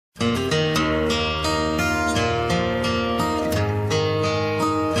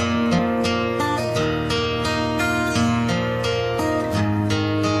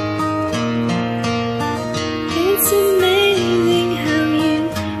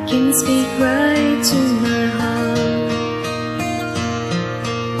can speak right to my heart.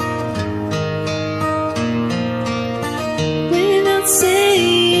 Without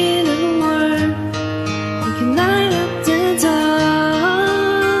saying a word, you can light up the dark.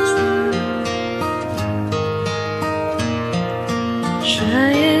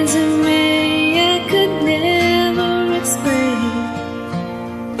 Try as I may, I could never explain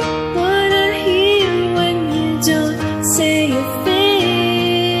what I hear when you don't say a thing.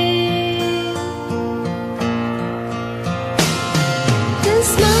 The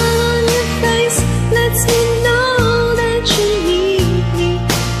smile on your face lets me know that you need me.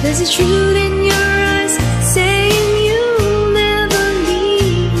 There's a truth in your eyes saying you'll never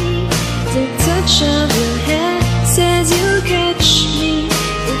leave me. The touch of your hand says you'll catch me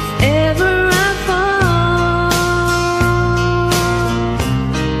if ever I fall.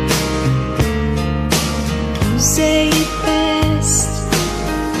 You say it best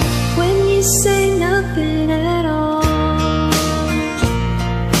when you say nothing at all.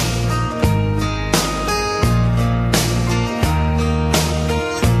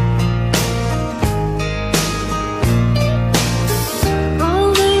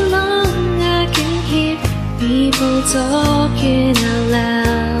 People talking out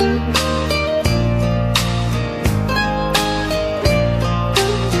loud,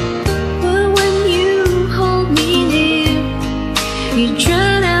 but when you hold me near, you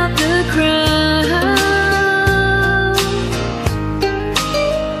drown out the crowd.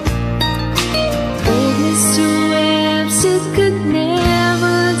 Boldness to webs it could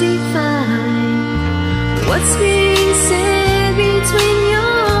never define what's being said between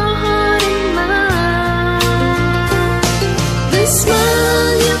your heart and mine. The smile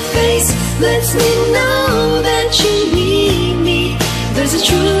on your face lets me know that you need me. There's a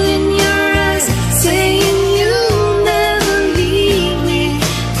truth in your eyes saying you'll never leave me.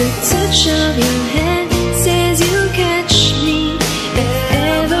 The touch of your hand says you'll catch me if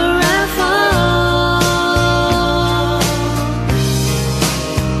ever I fall.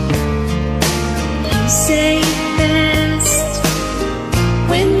 You say it best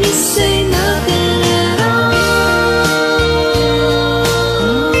when you say nothing at all.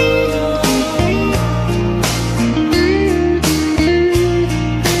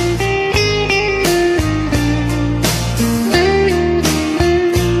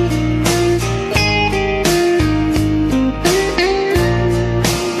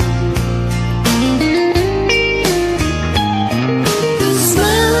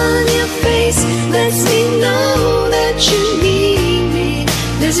 Lets me know that you need me.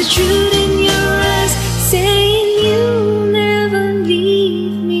 There's a truth